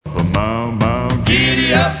mow, mow.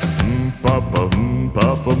 Giddy up. Papa,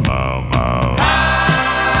 papa, mow, mow.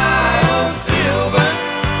 High on silver,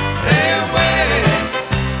 they're waiting.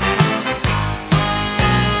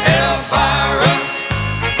 Elvira,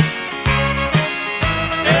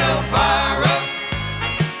 Elvira.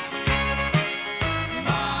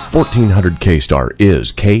 1400 K-Star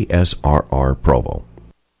is KSRR Provo.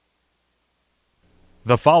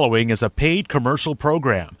 The following is a paid commercial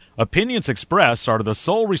program. Opinions expressed are the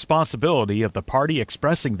sole responsibility of the party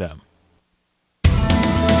expressing them.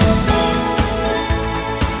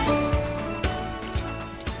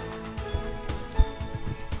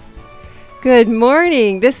 Good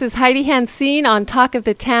morning. This is Heidi Hansine on Talk of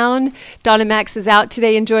the Town. Donna Max is out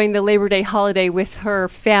today enjoying the Labor Day holiday with her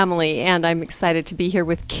family, and I'm excited to be here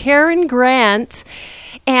with Karen Grant.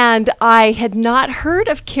 And I had not heard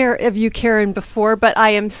of you, Karen, before, but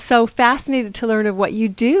I am so fascinated to learn of what you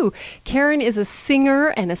do. Karen is a singer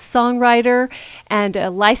and a songwriter and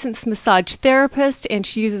a licensed massage therapist, and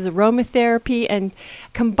she uses aromatherapy and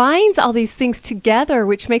combines all these things together,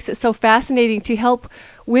 which makes it so fascinating to help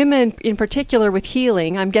women in particular with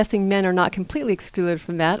healing. I'm guessing men are not completely excluded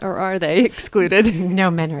from that, or are they excluded?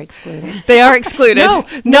 No men are excluded. They are excluded.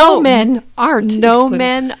 No men aren't No excluded.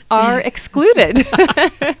 men are excluded.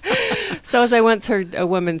 So as I once heard a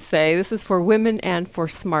woman say, this is for women and for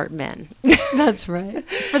smart men. That's right.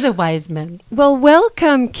 For the wise men. Well,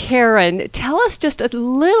 welcome, Karen. Tell us just a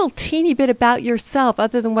little teeny bit about yourself,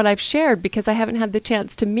 other than what I've shared, because I haven't had the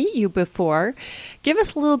chance to meet you before. Give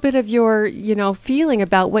us a little bit of your, feeling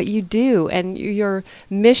about what you do and your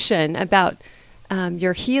mission about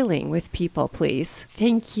your healing with people, please.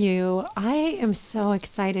 Thank you. I am so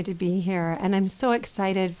excited to be here, and I'm so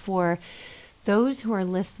excited for those who are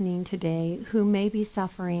listening today who may be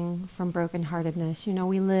suffering from brokenheartedness.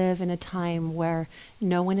 We live in a time where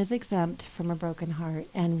no one is exempt from a broken heart,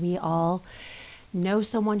 and we all know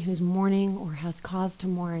someone who's mourning or has cause to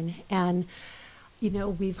mourn. And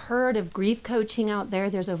we've heard of grief coaching out there.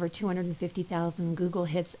 There's over 250,000 Google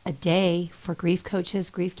hits a day for grief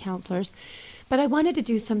coaches, grief counselors. But I wanted to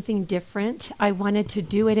do something different. I wanted to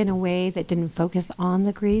do it in a way that didn't focus on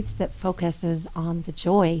the grief, that focuses on the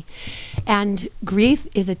joy. And grief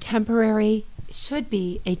is should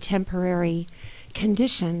be a temporary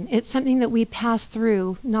condition. It's something that we pass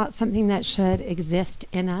through, not something that should exist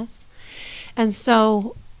in us. And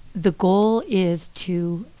so the goal is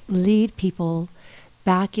to lead people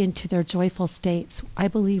back into their joyful states. I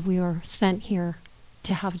believe we are sent here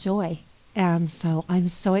to have joy. And so I'm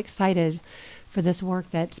so excited for this work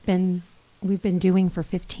we've been doing for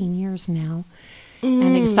 15 years now,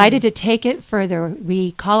 and excited to take it further.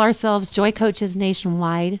 We call ourselves Joy Coaches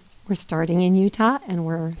Nationwide. We're starting in Utah, and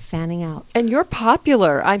we're fanning out. And you're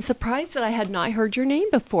popular. I'm surprised that I had not heard your name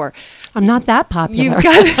before. I'm not that popular.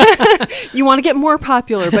 You want to get more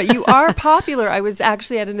popular, but you are popular. I was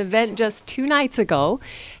actually at an event just 2 nights ago,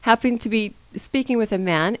 happened to be speaking with a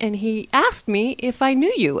man, and he asked me if I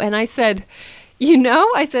knew you. And I said,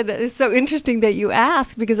 I said, it's so interesting that you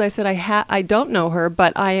ask, because I said, I don't know her,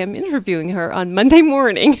 but I am interviewing her on Monday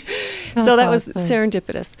morning. So that was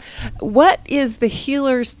serendipitous. What is the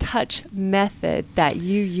Healer's Touch method that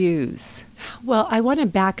you use? Well, I want to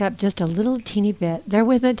back up just a little teeny bit. There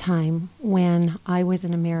was a time when I was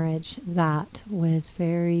in a marriage that was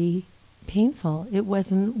very painful. It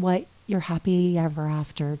wasn't what your happy ever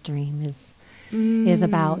after dream is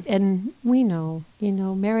about. And we know,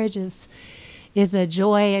 marriage is a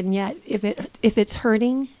joy, and yet if it's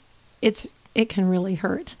hurting, it can really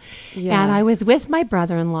hurt. Yeah. And I was with my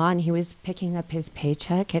brother-in-law, and he was picking up his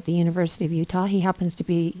paycheck at the University of Utah. He happens to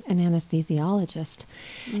be an anesthesiologist.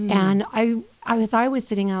 And I was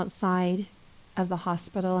sitting outside of the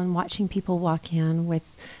hospital and watching people walk in with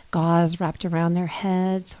gauze wrapped around their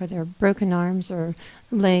heads or their broken arms or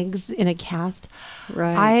legs in a cast.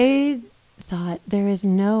 Right. I thought there is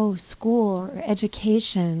no school or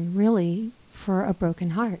education really for a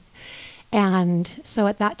broken heart. And so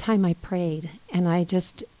at that time I prayed, and I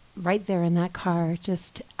just right there in that car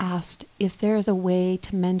just asked if there's a way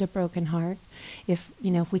to mend a broken heart. If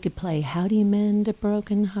we could play How Do You Mend a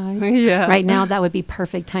Broken Heart? Yeah. Right now, that would be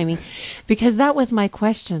perfect timing, because that was my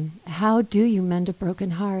question. How do you mend a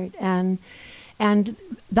broken heart? And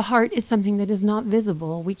the heart is something that is not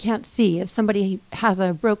visible. We can't see. If somebody has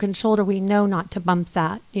a broken shoulder, we know not to bump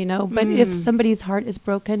that, But if somebody's heart is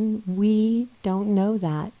broken, we don't know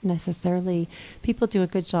that necessarily. People do a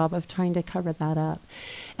good job of trying to cover that up.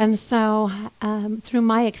 And so through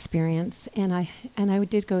my experience, and I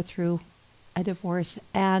did go through a divorce,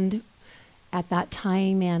 and at that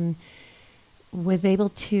time, and was able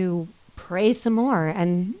to pray some more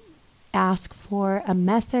and ask for a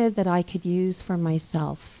method that I could use for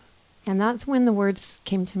myself. And that's when the words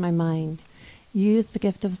came to my mind. Use the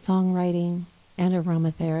gift of songwriting and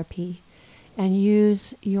aromatherapy, and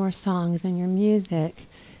use your songs and your music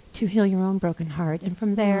to heal your own broken heart. And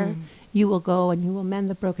from there, you will go and you will mend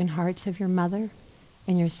the broken hearts of your mother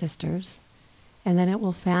and your sisters. And then it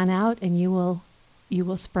will fan out and you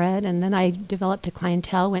will spread. And then I developed a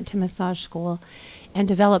clientele, went to massage school, and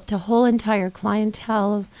developed a whole entire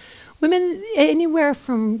clientele of women anywhere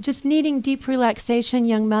from just needing deep relaxation,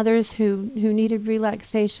 young mothers who needed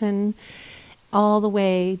relaxation, all the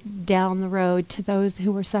way down the road to those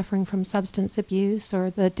who were suffering from substance abuse or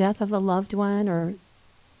the death of a loved one, or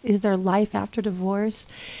is there life after divorce?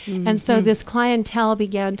 And so this clientele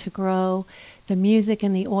began to grow. The music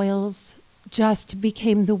and the oils just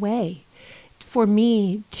became the way for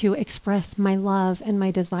me to express my love and my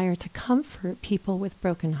desire to comfort people with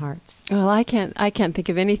broken hearts. Well, I can't think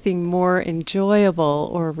of anything more enjoyable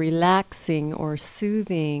or relaxing or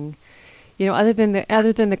soothing, other than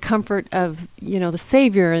the comfort of, the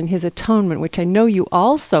Savior and his atonement, which I know you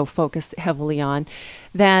also focus heavily on,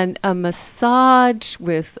 than a massage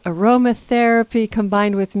with aromatherapy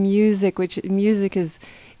combined with music, which music is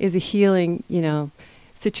a healing,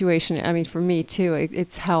 situation. I mean, for me too,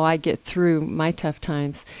 it's how I get through my tough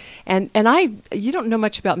times. And you don't know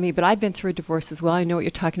much about me, but I've been through a divorce as well. I know what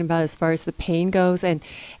you're talking about as far as the pain goes,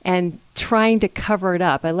 and trying to cover it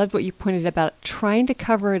up. I loved what you pointed about trying to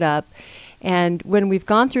cover it up. And when we've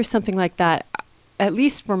gone through something like that, at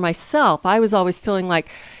least for myself, I was always feeling like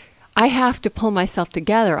I have to pull myself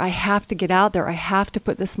together. I have to get out there. I have to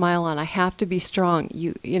put the smile on. I have to be strong.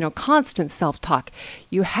 Constant self-talk.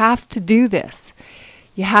 You have to do this.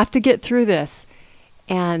 You have to get through this.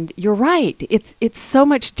 And you're right. It's so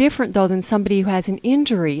much different, though, than somebody who has an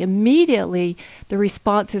injury. Immediately, the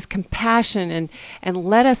response is compassion and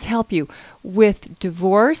let us help you. With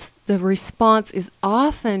divorce, the response is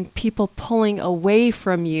often people pulling away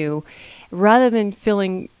from you. Rather than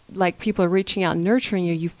feeling like people are reaching out and nurturing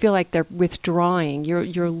you, you feel like they're withdrawing.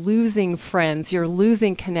 You're losing friends. You're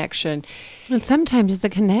losing connection. And sometimes the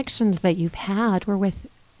connections that you've had were with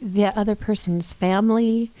the other person's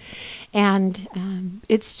family, and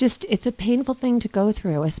it's a painful thing to go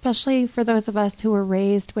through, especially for those of us who were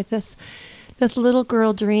raised with this little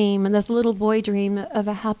girl dream and this little boy dream of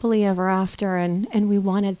a happily ever after, and we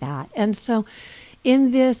wanted that. And so in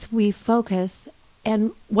this we focus,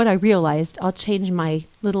 and what I realized, I'll change my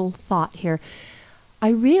little thought here, I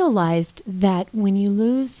realized that when you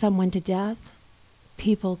lose someone to death,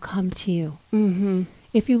 people come to you.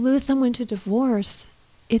 If you lose someone to divorce,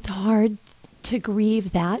 it's hard to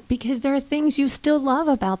grieve that because there are things you still love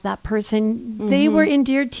about that person. They were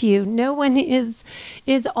endeared to you. No one is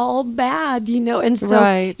all bad, and so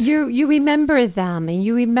right. you remember them, and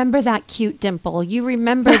you remember that cute dimple. You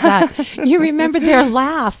remember that. You remember their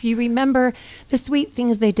laugh. You remember the sweet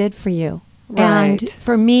things they did for you. Right. And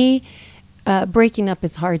for me, breaking up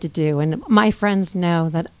is hard to do. And my friends know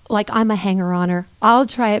that, like, I'm a hanger-oner. I'll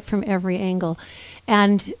try it from every angle.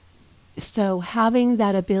 And so having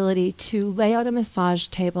that ability to lay on a massage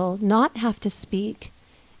table, not have to speak,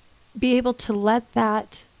 be able to let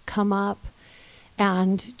that come up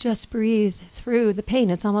and just breathe through the pain.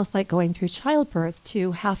 It's almost like going through childbirth,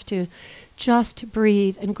 to have to just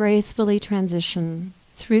breathe and gracefully transition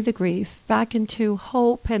through the grief back into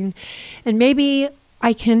hope, and maybe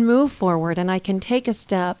I can move forward and I can take a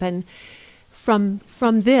step. And from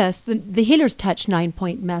this, the Healer's Touch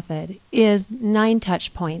 9-point method is 9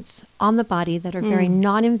 touch points on the body that are very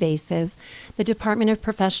non-invasive. The Department of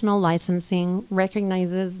Professional Licensing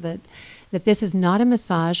recognizes that this is not a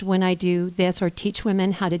massage. When I do this or teach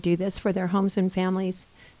women how to do this for their homes and families,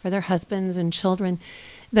 for their husbands and children,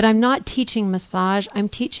 that I'm not teaching massage. I'm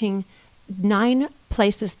teaching 9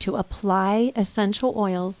 places to apply essential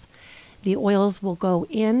oils. The oils will go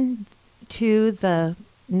in to the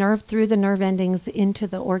nerve, through the nerve endings, into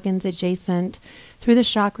the organs adjacent, through the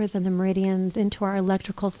chakras and the meridians, into our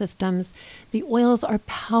electrical systems. The oils are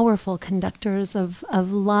powerful conductors of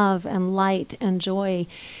love and light and joy.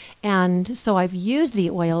 And so I've used the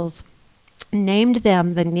oils, named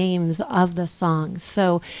them the names of the songs.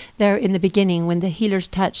 So there, in the beginning, when the Healer's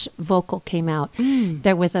Touch vocal came out,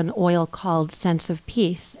 there was an oil called Sense of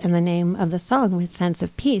Peace, and the name of the song was Sense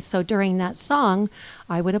of Peace. So during that song,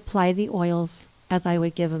 I would apply the oils as I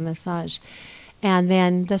would give a massage. And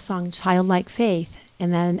then the song Childlike Faith.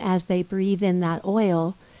 And then as they breathe in that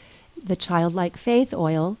oil, the Childlike Faith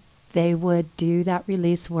oil, they would do that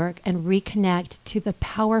release work and reconnect to the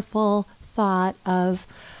powerful thought of,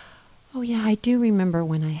 Oh, yeah, I do remember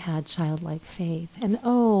when I had childlike faith. And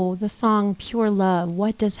oh, the song Pure Love,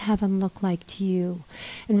 what does heaven look like to you?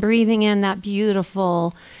 And breathing in that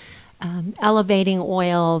beautiful, elevating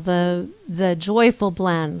oil, the joyful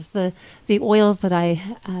blends, the oils that I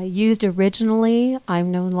used originally,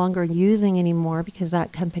 I'm no longer using anymore because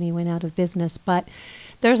that company went out of business. But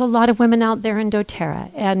there's a lot of women out there in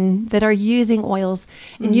doTERRA and that are using oils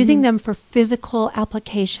and using them for physical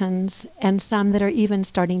applications, and some that are even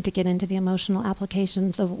starting to get into the emotional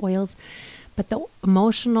applications of oils. But the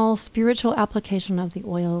emotional, spiritual application of the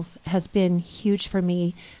oils has been huge for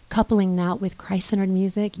me. Coupling that with Christ-centered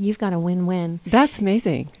music, you've got a win-win. That's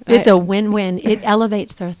amazing. It's a win-win. It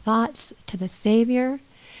elevates their thoughts to the Savior,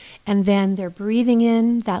 and then they're breathing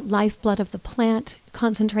in that lifeblood of the plant,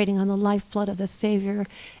 concentrating on the lifeblood of the Savior,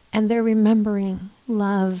 and they're remembering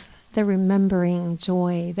love, they're remembering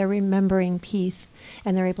joy, they're remembering peace,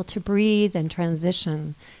 and they're able to breathe and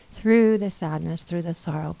transition through the sadness, through the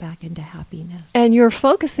sorrow, back into happiness. And you're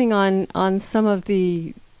focusing on some of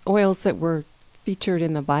the oils that were featured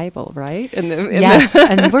in the Bible, right? And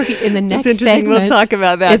we're in the next it's interesting. segment. We'll talk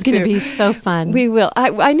about that. It's going to be so fun. We will.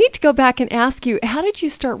 I need to go back and ask you, how did you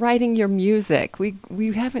start writing your music?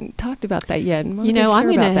 We haven't talked about that yet. I'm going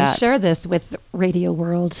to share this with Radio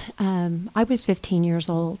World. I was 15 years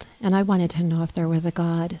old, and I wanted to know if there was a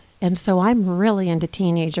God. And so I'm really into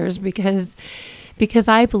teenagers because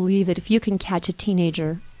I believe that if you can catch a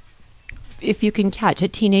teenager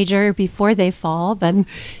before they fall, then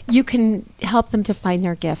you can help them to find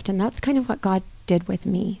their gift. And that's kind of what God did with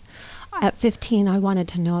me. At 15, I wanted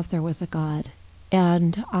to know if there was a God.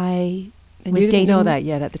 And you didn't know that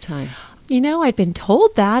yet at the time? You know, I'd been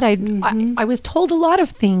told that. I was told a lot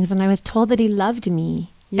of things, and I was told that he loved me.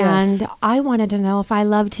 Yes. And I wanted to know if I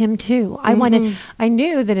loved him too. I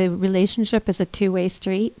knew that a relationship is a two-way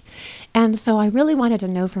street. And so I really wanted to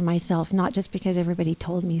know for myself, not just because everybody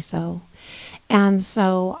told me so. And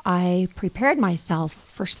so I prepared myself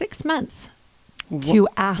for 6 months to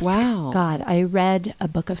ask God. I read a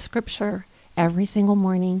book of scripture every single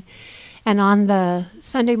morning. And on the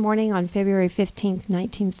Sunday morning on February 15th,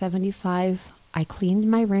 1975, I cleaned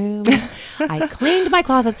my room. I cleaned my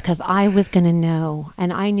closets because I was going to know.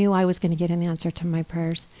 And I knew I was going to get an answer to my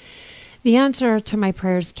prayers. The answer to my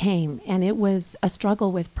prayers came, and it was a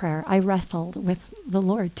struggle with prayer. I wrestled with the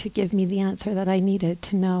Lord to give me the answer that I needed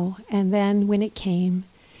to know. And then when it came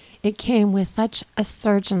with such a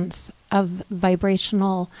surgence of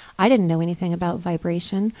vibrational. I didn't know anything about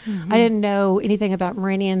vibration. I didn't know anything about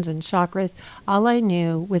meridians and chakras. All I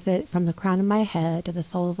knew was that from the crown of my head to the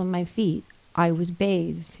soles of my feet, I was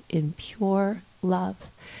bathed in pure love.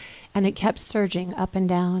 And it kept surging up and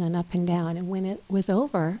down and up and down. And when it was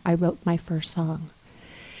over, I wrote my first song.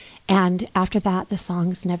 And after that, the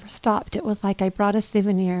songs never stopped. It was like I brought a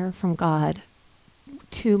souvenir from God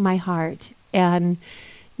to my heart and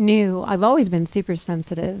knew I've always been super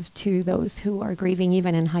sensitive to those who are grieving,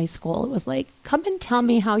 even in high school. It was like, come and tell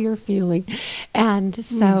me how you're feeling. And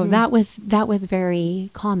so that was very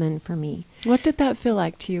common for me. What did that feel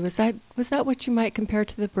like to you? Was that what you might compare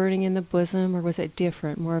to the burning in the bosom, or was it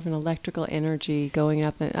different, more of an electrical energy going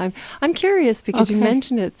up? And I'm curious because you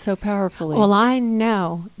mentioned it so powerfully. Well, I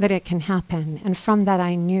know that it can happen, and from that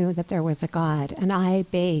I knew that there was a God, and I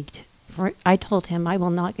begged. I told him I will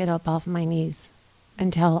not get up off my knees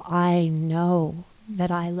until I know that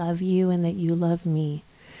I love you and that you love me.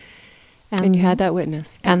 And you had that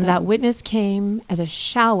witness. And that witness came as a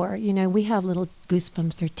shower. You know, we have little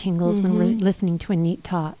goosebumps or tingles when we're listening to a neat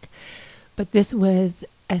talk. But this was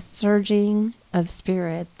a surging of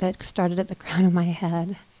spirit that started at the crown of my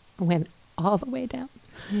head, went all the way down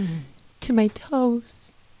to my toes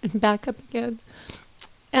and back up again.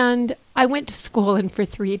 And I went to school, and for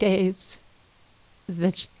 3 days,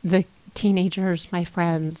 the teenagers, my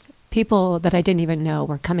friends, people that I didn't even know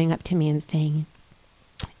were coming up to me and saying,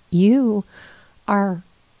 you are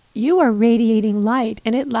radiating light.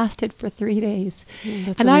 And it lasted for 3 days.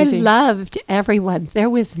 That's and amazing. I loved everyone. There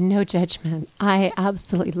was no judgment. I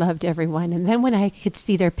absolutely loved everyone. And then when I could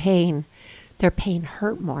see their pain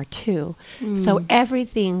hurt more too. So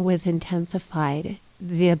everything was intensified.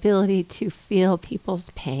 The ability to feel people's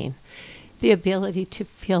pain, the ability to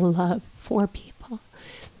feel love for people,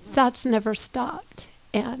 that's never stopped.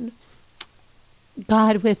 And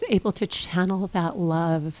God was able to channel that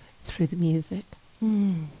love through the music.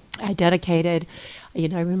 I dedicated, I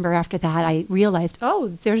remember after that I realized,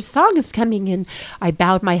 there's songs coming in. I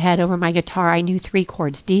bowed my head over my guitar. I knew 3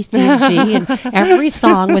 chords, D, C, and G, and every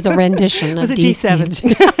song was a rendition of D, C, and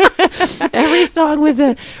G. Every song was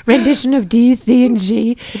a rendition of D, C, and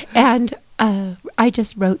G. And I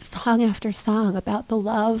just wrote song after song about the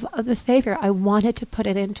love of the Savior. I wanted to put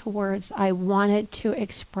it into words. I wanted to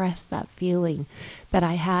express that feeling that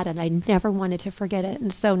I had, and I never wanted to forget it.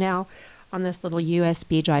 And so now, on this little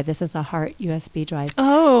USB drive, this is a Heart USB drive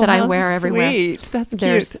that I wear everywhere. Sweet. That's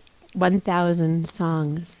There's cute. 1,000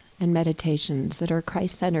 songs and meditations that are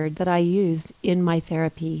Christ-centered that I use in my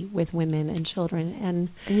therapy with women and children and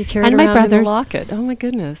you carry it and around my in brothers. the locket. Oh my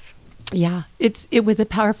goodness. Yeah, it was a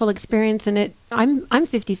powerful experience, and I'm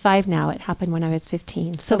 55 now. It happened when I was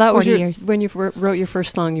 15. So that was 40 your, years. when you wrote your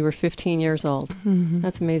first song. You were 15 years old. Mhm.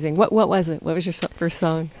 That's amazing. What was it? What was your first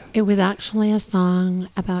song? It was actually a song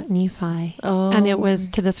about Nephi, Oh, and it was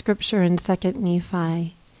to the scripture in 2nd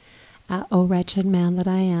Nephi. O wretched man that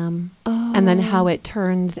I am. Oh. And then how it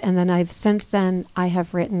turns. And then since then, I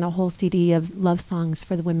have written a whole CD of love songs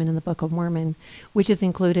for the women in the Book of Mormon, which is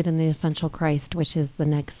included in the Essential Christ, which is our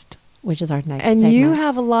next And segment. you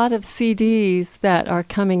have a lot of CDs that are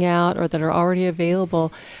coming out or that are already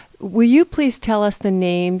available. Will you please tell us the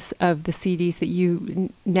names of the CDs that you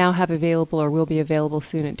now have available or will be available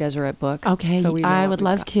soon at Deseret Book? Okay, So we know I what would we've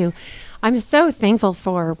love got. to. I'm so thankful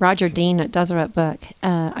for Roger Dean at Deseret Book.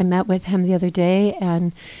 I met with him the other day,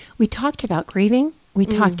 and we talked about grieving. We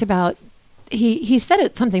talked about, he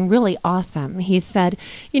said something really awesome. He said,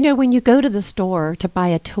 when you go to the store to buy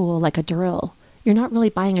a tool like a drill, you're not really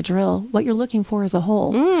buying a drill. What you're looking for is a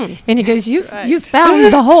hole. And he goes, you've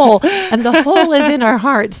found the hole, and the hole is in our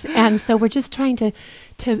hearts. And so we're just trying to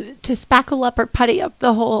spackle up or putty up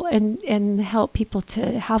the hole and help people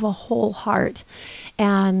to have a whole heart.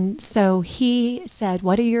 And so he said,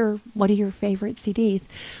 what are your favorite CDs?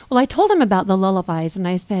 Well, I told him about the lullabies, and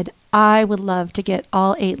I said, I would love to get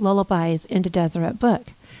all 8 lullabies into Deseret Book,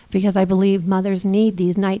 because I believe mothers need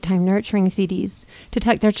these nighttime nurturing CDs to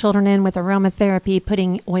tuck their children in with aromatherapy,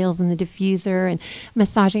 putting oils in the diffuser and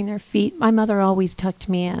massaging their feet. My mother always tucked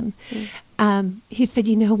me in. He said,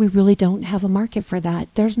 we really don't have a market for that.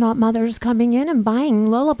 There's not mothers coming in and buying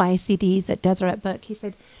lullaby CDs at Deseret Book. He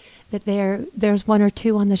said that there's 1 or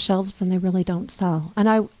 2 on the shelves and they really don't sell.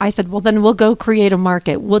 And I said, well, then we'll go create a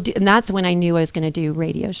market. And that's when I knew I was going to do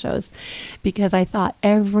radio shows, because I thought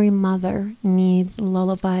every mother needs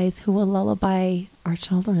lullabies who will lullaby our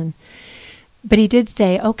children. But he did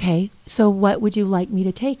say, okay, so what would you like me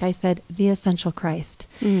to take? I said, The Essential Christ.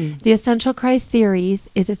 The Essential Christ series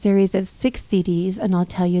is a series of 6 CDs, and I'll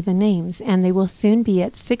tell you the names. And they will soon be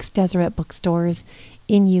at 6 Deseret bookstores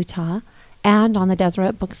in Utah and on the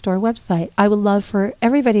Deseret Bookstore website. I would love for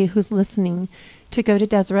everybody who's listening to go to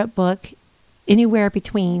Deseret Book anywhere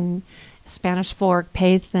between Spanish Fork,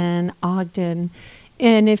 Payson, Ogden,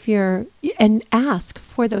 and ask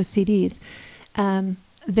for those CDs.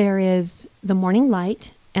 There is The Morning Light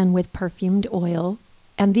and With Perfumed Oil.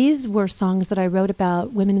 And these were songs that I wrote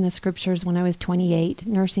about women in the scriptures when I was 28,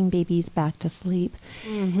 nursing babies back to sleep.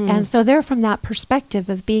 And so they're from that perspective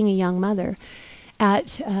of being a young mother.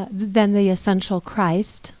 Then The Essential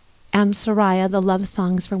Christ and Sariah, the love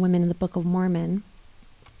songs for women in the Book of Mormon,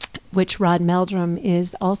 which Rod Meldrum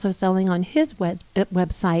is also selling on his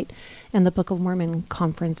website, and the Book of Mormon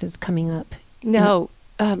conference is coming up. No.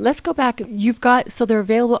 Let's go back. So they're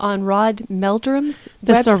available on Rod Meldrum's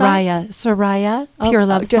The website? Sariah, Pure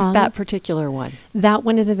Love just Songs. that particular one. That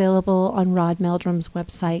one is available on Rod Meldrum's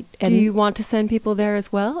website. Do you want to send people there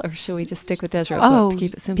as well, or should we just stick with Deseret Oh, Book to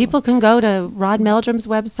keep it simple? people can go to Rod Meldrum's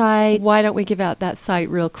website. Why don't we give out that site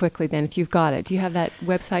real quickly then, if you've got it? Do you have that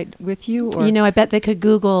website with you? Or? I bet they could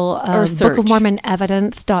Google Or search.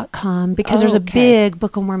 bookofmormonevidence.com, because there's a Okay. big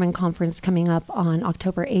Book of Mormon conference coming up on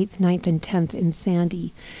October 8th, 9th, and 10th in Sandy.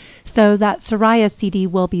 So that Sariah CD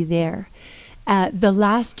will be there. The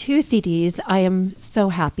last 2 CDs, I am so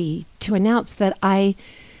happy to announce that I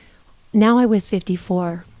was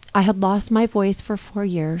 54. I had lost my voice for 4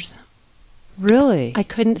 years. Really? I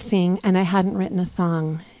couldn't sing, and I hadn't written a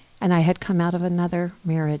song, and I had come out of another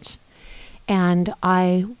marriage. And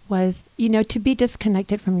I was, to be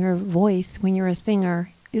disconnected from your voice when you're a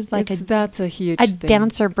singer is like that's a huge a thing.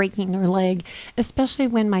 dancer breaking their leg, especially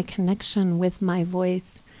when my connection with my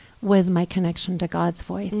voice was my connection to God's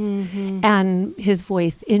voice and his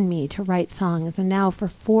voice in me to write songs. And now for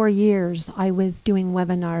 4 years, I was doing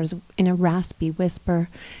webinars in a raspy whisper,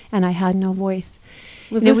 and I had no voice.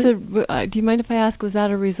 Was And this do you mind if I ask, was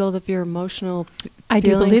that a result of your emotional I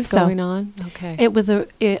do feelings believe so. going on?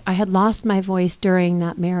 Okay. I had lost my voice during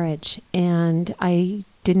that marriage, and I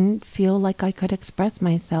didn't feel like I could express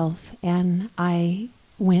myself, and I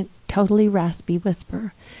went totally raspy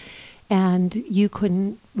whisper. And you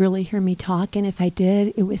couldn't really hear me talk, and if I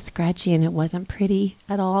did, it was scratchy and it wasn't pretty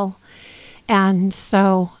at all. And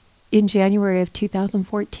so in January of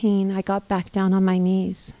 2014, I got back down on my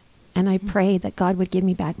knees and I prayed that God would give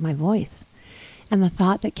me back my voice. And the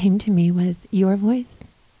thought that came to me was, your voice?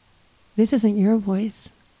 This isn't your voice.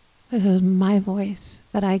 This is my voice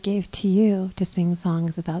that I gave to you to sing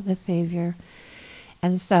songs about the Savior.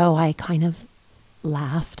 And so I kind of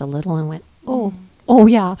laughed a little and went, oh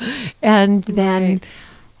yeah. And then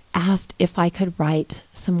asked if I could write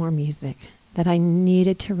some more music, that I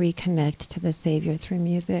needed to reconnect to the Savior through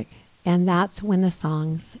music. And that's when the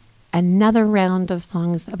songs, another round of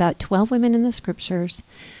songs, about 12 women in the scriptures,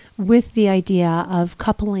 with the idea of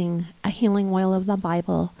coupling a healing oil of the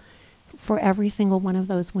Bible for every single one of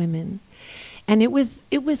those women. And it was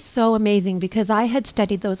so amazing because I had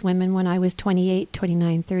studied those women when I was 28,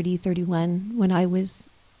 29, 30, 31, when I was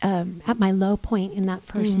at my low point in that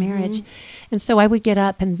first marriage. And so I would get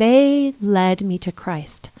up and they led me to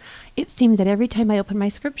Christ. It seemed that every time I opened my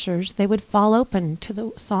scriptures, they would fall open to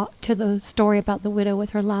the story about the widow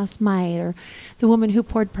with her last mite, or the woman who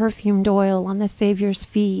poured perfumed oil on the Savior's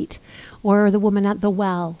feet, or the woman at the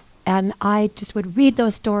well. And I just would read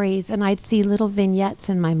those stories and I'd see little vignettes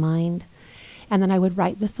in my mind. And then I would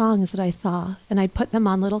write the songs that I saw, and I'd put them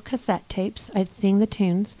on little cassette tapes. I'd sing the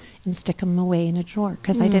tunes and stick them away in a drawer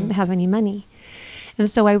because I didn't have any money. And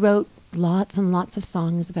so I wrote lots and lots of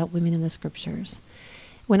songs about women in the scriptures.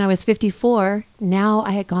 When I was 54, now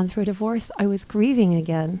I had gone through a divorce, I was grieving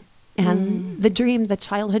again. And the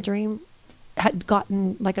childhood dream, had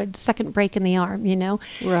gotten like a second break in the arm, you know?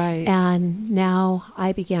 Right. And now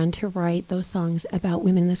I began to write those songs about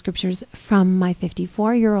women in the scriptures from my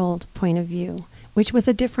 54-year-old point of view, which was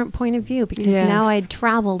a different point of view because now I'd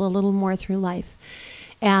traveled a little more through life.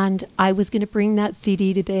 And I was going to bring that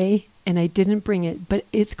CD today, and I didn't bring it, but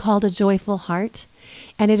it's called A Joyful Heart.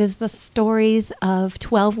 And it is the stories of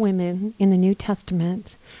 12 women in the New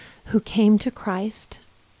Testament who came to Christ.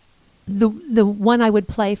 The one I would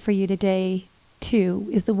play for you today, too,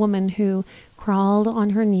 is the woman who crawled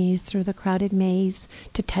on her knees through the crowded maze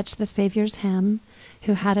to touch the Savior's hem,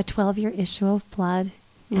 who had a 12-year issue of blood,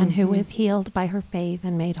 and who was healed by her faith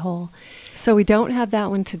and made whole. So we don't have that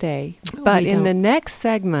one today. But in the next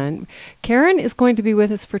segment, Karen is going to be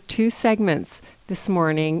with us for 2 segments this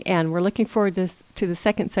morning, and we're looking forward to the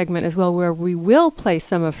second segment as well, where we will play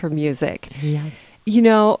some of her music. Yes. You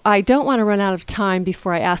know, I don't want to run out of time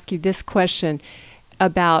before I ask you this question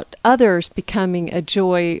about others becoming a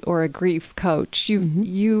joy or a grief coach.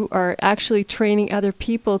 You are actually training other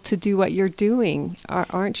people to do what you're doing,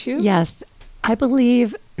 aren't you? Yes. I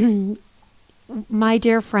believe my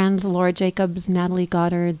dear friends, Laura Jacobs, Natalie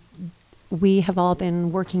Goddard, we have all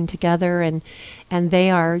been working together, and they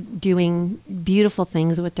are doing beautiful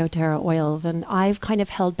things with doTERRA oils. And I've kind of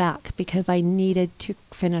held back because I needed to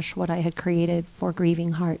finish what I had created for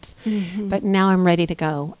Grieving Hearts. But now I'm ready to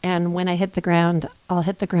go. And when I hit the ground, I'll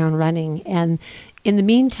hit the ground running. And in the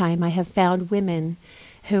meantime, I have found women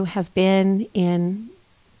who have been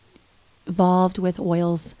involved with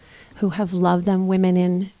oils, who have loved them, women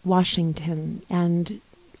in Washington and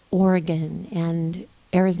Oregon and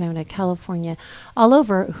Arizona, California, all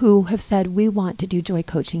over, who have said, we want to do joy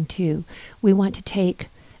coaching too. We want to take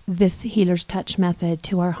this Healer's Touch method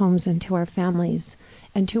to our homes and to our families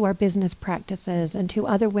and to our business practices and to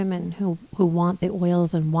other women who want the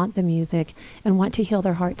oils and want the music and want to heal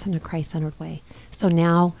their hearts in a Christ-centered way. So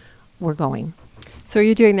now we're going. So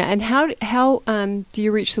you're doing that. And how do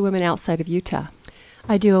you reach the women outside of Utah?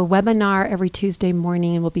 I do a webinar every Tuesday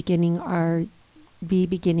morning, and we'll be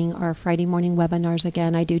beginning our Friday morning webinars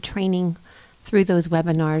again. I do training through those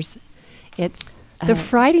webinars. It's the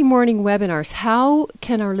Friday morning webinars. How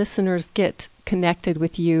can our listeners get connected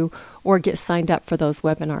with you or get signed up for those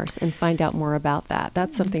webinars and find out more about that?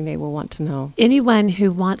 That's something they will want to know. Anyone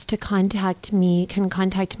who wants to contact me can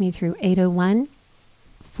contact me through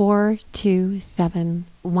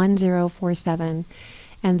 801-427-1047,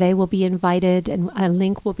 and they will be invited, and a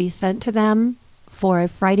link will be sent to them for a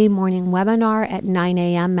Friday morning webinar at 9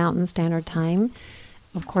 a.m. Mountain Standard Time.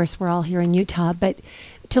 Of course, we're all here in Utah, but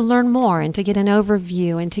to learn more and to get an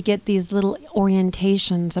overview and to get these little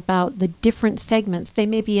orientations about the different segments. They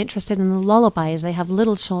may be interested in the lullabies. They have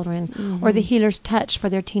little children, or the Healer's Touch for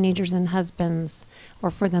their teenagers and husbands,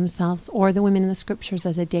 or for themselves, or the Women in the Scriptures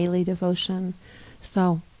as a daily devotion.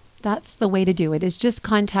 So that's the way to do it, is just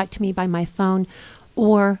contact me by my phone,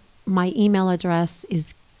 or my email address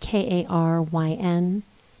is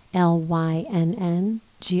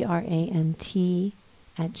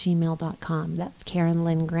KarenLynnGrant@gmail.com. That's Karen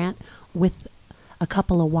Lynn Grant with a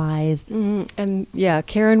couple of Y's. And yeah,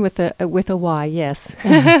 Karen with a Y, yes.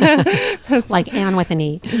 Like Anne with an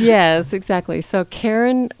E. Yes, exactly. So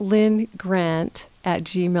Karen Lynn Grant at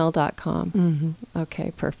gmail.com.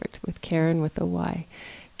 Okay, perfect. With Karen with a Y.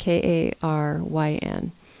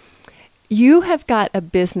 Karyn. You have got a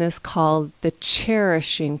business called The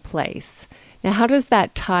Cherishing Place. Now, how does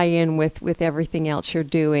that tie in with everything else you're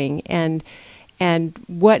doing? And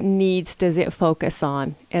what needs does it focus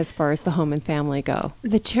on as far as the home and family go?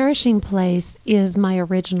 The Cherishing Place is my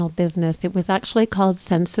original business. It was actually called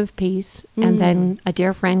Sense of Peace. And then a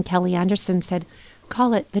dear friend, Kelly Anderson, said,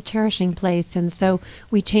 call it The Cherishing Place. And so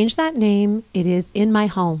we changed that name. It is in my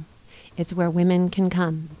home. It's where women can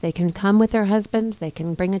come. They can come with their husbands. They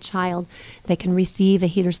can bring a child. They can receive a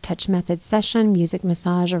Healer's Touch Method session, music,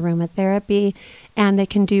 massage, aromatherapy, and they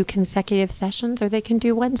can do consecutive sessions or they can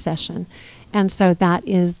do one session. And so that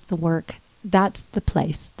is the work. That's the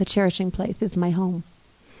place. The Cherishing Place is my home.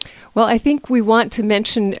 Well, I think we want to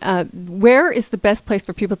mention where is the best place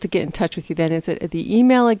for people to get in touch with you then? Is it the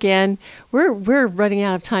email again? We're running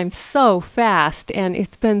out of time so fast, and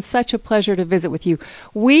it's been such a pleasure to visit with you.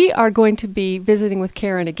 We are going to be visiting with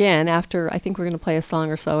Karen again after, I think we're going to play a song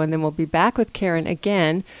or so, and then we'll be back with Karen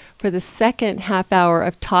again for the second half hour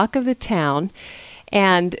of Talk of the Town.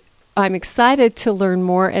 And I'm excited to learn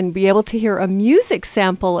more and be able to hear a music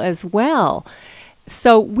sample as well.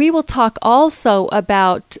 So we will talk also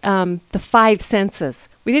about the five senses.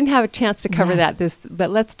 We didn't have a chance to cover that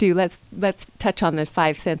but let's touch on the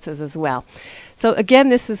five senses as well. So again,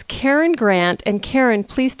 this is Karen Grant, and Karen,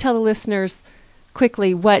 please tell the listeners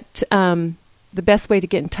quickly what the best way to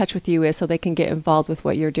get in touch with you is so they can get involved with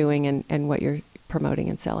what you're doing and what you're promoting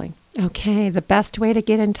and selling. Okay, the best way to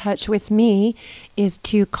get in touch with me is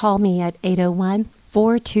to call me at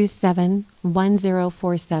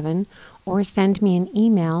 801-427-1047 or send me an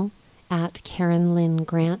email at Karen Lynn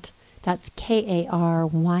Grant. That's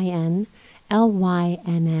KarynLynnGrant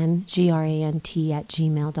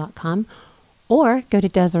 @gmail.com. Or go to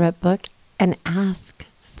Deseret Book and ask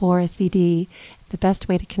for a CD. The best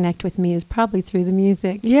way to connect with me is probably through the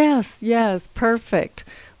music. Yes, perfect.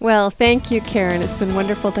 Well, thank you, Karen. It's been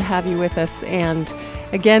wonderful to have you with us. And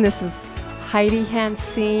again, this is Heidi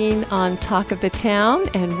Hansine on Talk of the Town,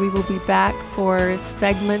 and we will be back for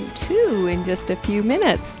segment 2 in just a few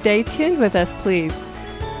minutes. Stay tuned with us, please.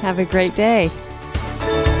 Have a great day.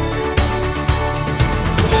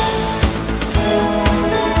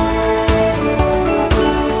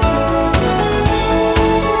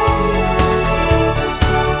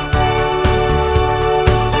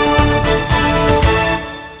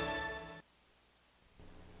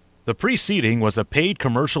 The preceding was a paid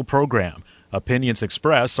commercial program. Opinions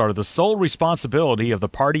expressed are the sole responsibility of the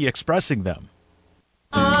party expressing them.